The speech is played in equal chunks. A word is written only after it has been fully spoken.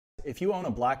If you own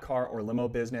a black car or limo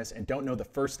business and don't know the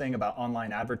first thing about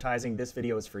online advertising, this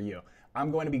video is for you.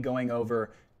 I'm going to be going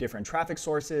over different traffic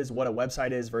sources, what a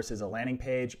website is versus a landing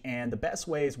page, and the best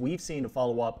ways we've seen to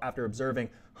follow up after observing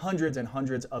hundreds and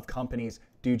hundreds of companies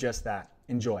do just that.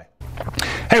 Enjoy.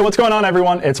 Hey, what's going on,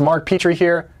 everyone? It's Mark Petrie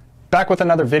here, back with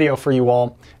another video for you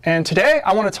all. And today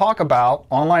I want to talk about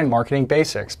online marketing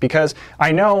basics because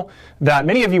I know that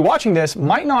many of you watching this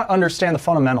might not understand the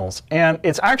fundamentals, and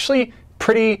it's actually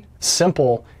pretty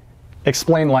simple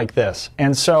explained like this.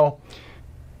 And so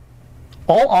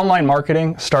all online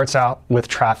marketing starts out with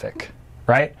traffic,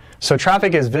 right? So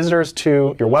traffic is visitors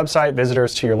to your website,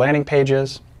 visitors to your landing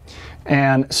pages.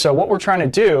 And so what we're trying to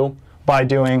do by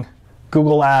doing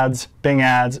Google ads, Bing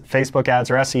ads, Facebook ads,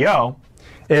 or SEO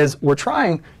is we're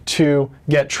trying to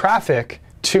get traffic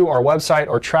to our website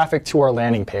or traffic to our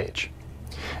landing page.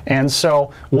 And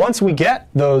so once we get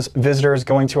those visitors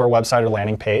going to our website or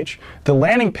landing page, the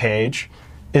landing page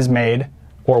is made,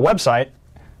 or website,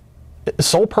 the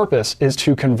sole purpose is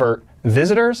to convert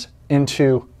visitors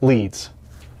into leads.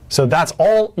 So that's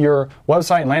all your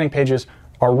website and landing pages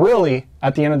are really,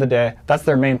 at the end of the day, that's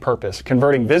their main purpose,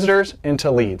 converting visitors into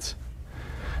leads.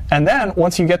 And then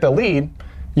once you get the lead,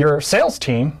 your sales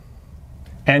team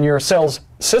and your sales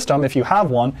system, if you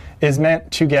have one, is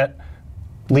meant to get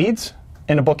leads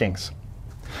into bookings.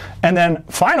 And then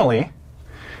finally,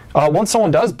 once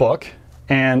someone does book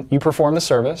and you perform the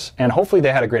service, and hopefully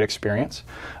they had a great experience,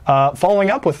 following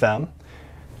up with them,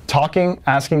 talking,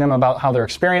 asking them about how their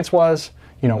experience was,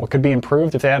 what could be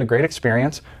improved if they had a great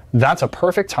experience, that's a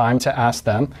perfect time to ask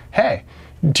them, hey,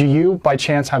 do you by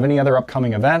chance have any other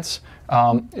upcoming events?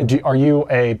 Are you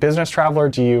a business traveler?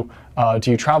 Do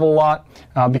you travel a lot?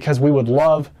 Because we would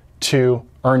love to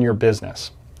earn your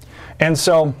business. And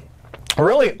so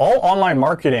really, all online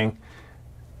marketing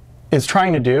is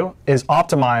trying to do is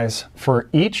optimize for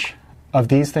each of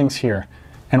these things here.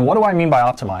 And what do I mean by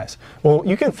optimize? Well,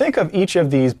 you can think of each of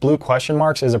these blue question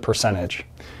marks as a percentage.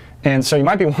 And so you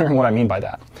might be wondering what I mean by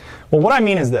that. Well, what I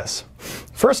mean is this.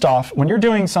 First off, when you're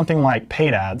doing something like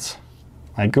paid ads,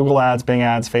 like Google ads, Bing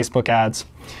ads, Facebook ads,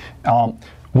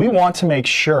 we want to make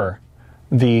sure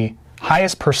the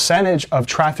highest percentage of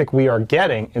traffic we are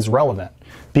getting is relevant.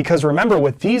 Because remember,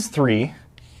 with these three,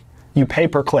 you pay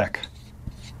per click.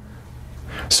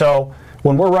 So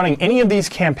when we're running any of these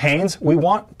campaigns, we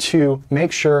want to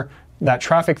make sure that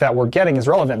traffic that we're getting is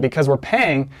relevant because we're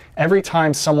paying every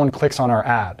time someone clicks on our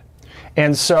ad.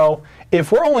 And so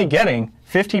if we're only getting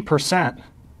 50%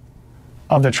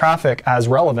 of the traffic as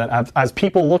relevant, as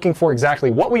people looking for exactly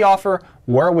what we offer,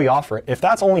 where we offer it, if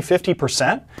that's only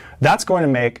 50%, that's going to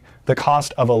make the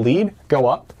cost of a lead go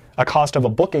up, a cost of a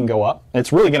booking go up.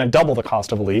 It's really going to double the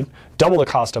cost of a lead, double the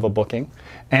cost of a booking.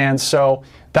 And so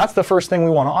that's the first thing we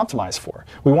want to optimize for.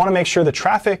 We want to make sure the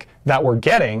traffic that we're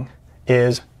getting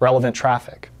is relevant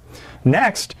traffic.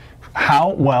 Next,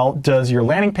 how well does your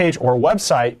landing page or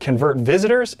website convert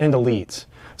visitors into leads?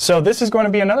 So this is going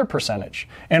to be another percentage.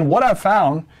 And what I've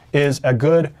found is a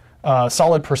good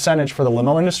solid percentage for the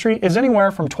limo industry is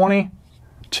anywhere from 20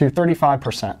 to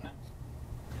 35%.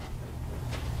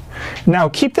 Now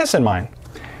keep this in mind.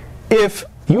 If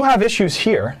you have issues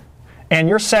here and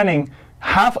you're sending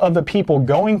half of the people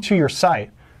going to your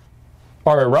site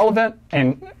are irrelevant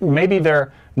and maybe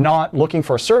they're not looking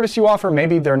for a service you offer,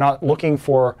 maybe they're not looking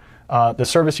for the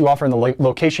service you offer in the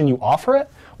location you offer it,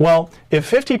 well, if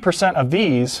 50% of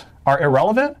these are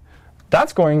irrelevant,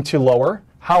 that's going to lower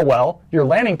how well your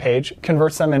landing page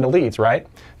converts them into leads, right?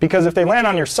 Because if they land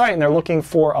on your site and they're looking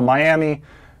for a Miami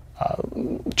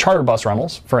charter bus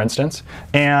rentals, for instance,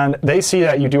 and they see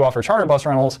that you do offer charter bus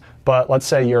rentals, but let's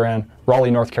say you're in Raleigh,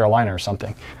 North Carolina or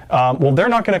something, well, they're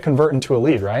not going to convert into a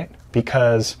lead, right?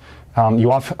 Because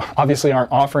you obviously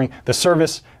aren't offering the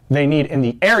service they need in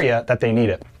the area that they need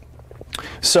it.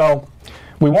 So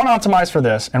we want to optimize for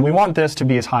this, and we want this to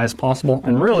be as high as possible.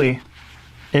 And really,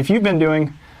 if you've been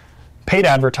doing paid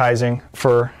advertising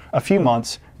for a few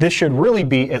months, this should really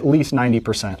be at least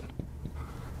 90%.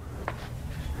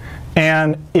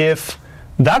 And if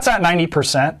that's at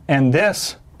 90% and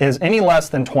this is any less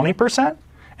than 20%,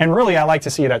 and really I like to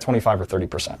see it at 25 or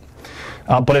 30%.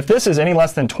 But if this is any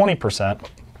less than 20%,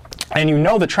 and you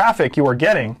know the traffic you are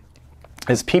getting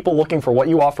is people looking for what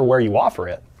you offer where you offer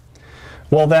it,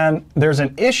 well then there's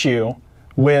an issue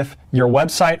with your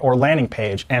website or landing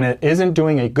page, and it isn't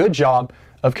doing a good job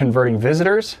of converting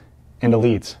visitors into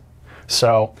leads.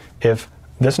 So if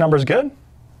this number is good,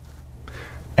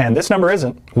 and this number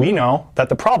isn't, we know that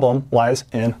the problem lies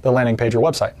in the landing page or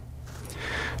website.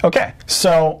 Okay,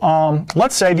 so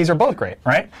let's say these are both great,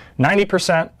 right?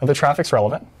 90% of the traffic's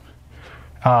relevant,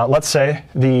 let's say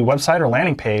the website or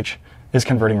landing page is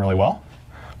converting really well.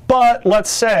 But let's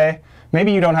say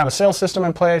maybe you don't have a sales system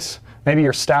in place, maybe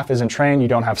your staff isn't trained, you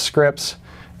don't have scripts.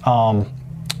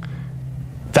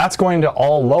 That's going to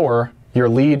all lower your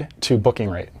lead to booking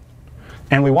rate.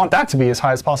 And we want that to be as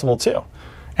high as possible too.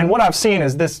 And what I've seen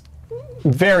is this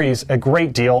varies a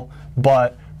great deal,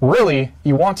 but really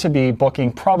you want to be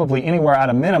booking probably anywhere at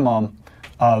a minimum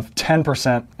of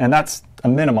 10%, and that's a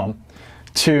minimum,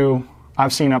 to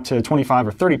I've seen up to 25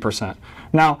 or 30%.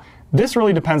 Now, this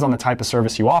really depends on the type of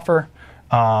service you offer.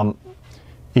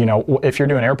 You know, if you're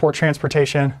doing airport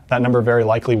transportation, that number very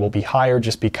likely will be higher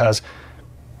just because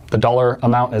the dollar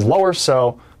amount is lower.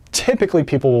 So typically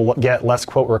people will get less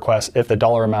quote requests if the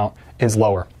dollar amount is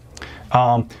lower.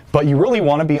 But you really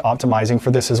want to be optimizing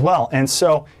for this as well. And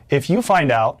so if you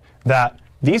find out that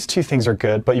these two things are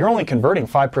good, but you're only converting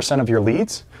 5% of your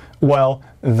leads, well,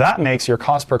 that makes your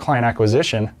cost per client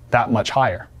acquisition that much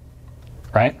higher,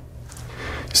 right?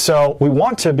 So we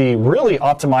want to be really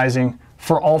optimizing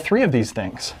for all three of these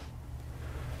things.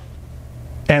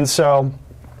 And so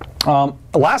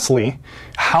lastly,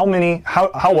 how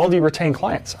well do you retain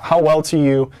clients? How well do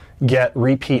you get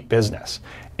repeat business?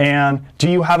 And do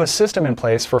you have a system in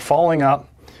place for following up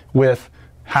with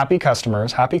happy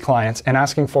customers, happy clients, and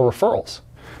asking for referrals?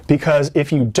 Because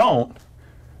if you don't,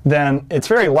 then it's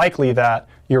very likely that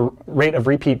your rate of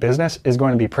repeat business is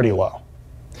going to be pretty low.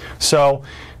 So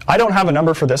I don't have a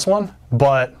number for this one,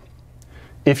 but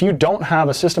if you don't have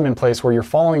a system in place where you're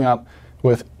following up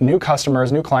with new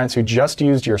customers, new clients who just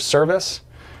used your service,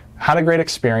 had a great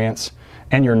experience,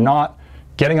 and you're not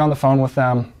getting on the phone with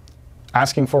them,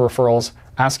 asking for referrals,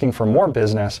 asking for more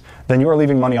business, then you are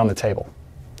leaving money on the table.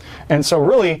 And so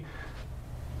really,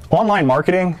 online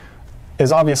marketing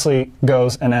is obviously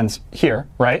goes and ends here,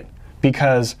 right?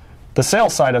 Because the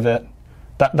sales side of it,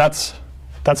 that's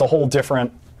a whole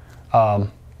different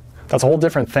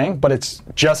thing, but it's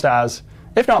just as,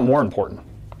 if not more important.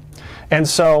 And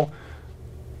so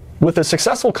with the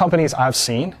successful companies I've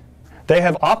seen, they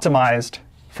have optimized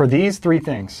for these three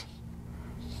things.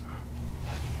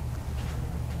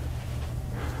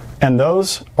 And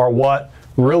those are what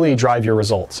really drive your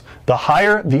results. The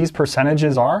higher these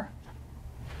percentages are,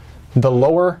 the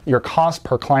lower your cost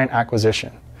per client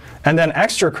acquisition. And then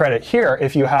extra credit here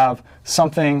if you have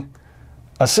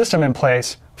a system in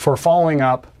place for following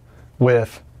up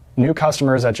with new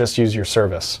customers that just use your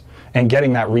service and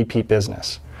getting that repeat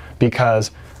business.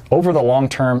 Because over the long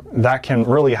term, that can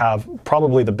really have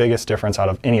probably the biggest difference out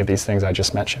of any of these things I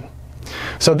just mentioned.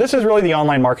 So this is really the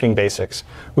online marketing basics.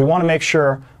 We want to make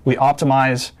sure we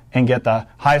optimize and get the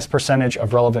highest percentage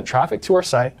of relevant traffic to our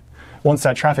site. Once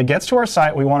that traffic gets to our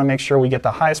site, we want to make sure we get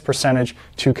the highest percentage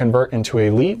to convert into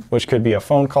a lead, which could be a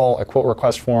phone call, a quote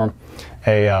request form,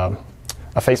 a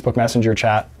Facebook Messenger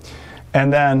chat.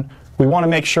 And then we want to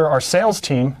make sure our sales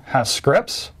team has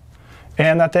scripts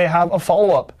and that they have a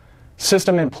follow-up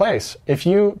system in place. If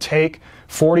you take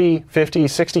 40, 50,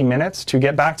 60 minutes to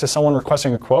get back to someone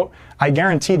requesting a quote, I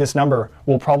guarantee this number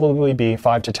will probably be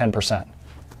 5 to 10%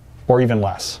 or even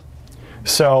less.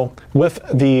 So with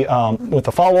the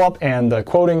follow-up and the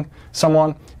quoting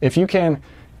someone, if you can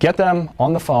get them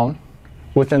on the phone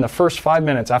within the first 5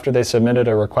 minutes after they submitted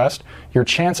a request, your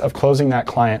chance of closing that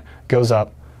client goes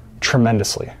up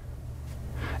tremendously.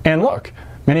 And look,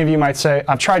 many of you might say,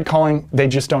 I've tried calling, they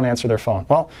just don't answer their phone.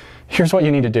 Well, here's what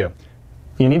you need to do.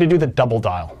 You need to do the double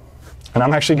dial. And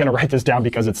I'm actually going to write this down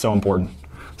because it's so important.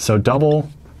 So double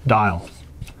dial.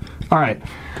 All right.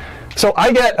 So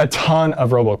I get a ton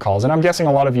of robocalls, and I'm guessing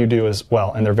a lot of you do as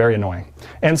well, and they're very annoying.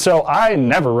 And so I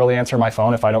never really answer my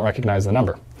phone if I don't recognize the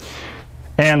number.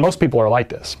 And most people are like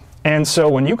this. And so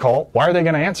when you call, why are they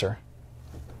going to answer?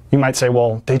 You might say,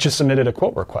 well, they just submitted a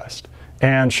quote request.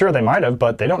 And sure, they might have,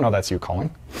 but they don't know that's you calling.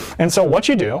 And so what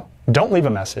you do, don't leave a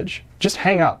message, just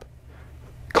hang up.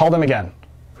 Call them again,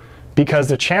 because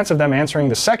the chance of them answering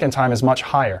the second time is much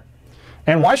higher.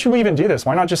 And why should we even do this?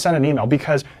 Why not just send an email?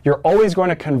 Because you're always going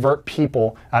to convert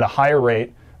people at a higher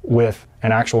rate with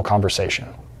an actual conversation.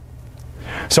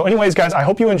 So anyways, guys, I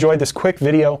hope you enjoyed this quick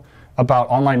video about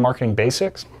online marketing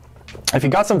basics. If you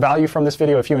got some value from this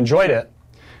video, if you enjoyed it,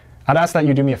 I'd ask that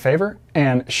you do me a favor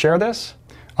and share this,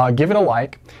 give it a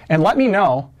like, and let me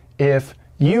know if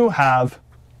you have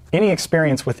any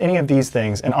experience with any of these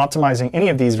things and optimizing any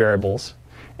of these variables.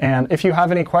 And if you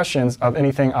have any questions of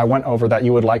anything I went over that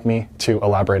you would like me to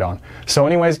elaborate on. So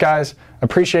anyways, guys,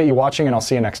 appreciate you watching, and I'll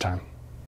see you next time.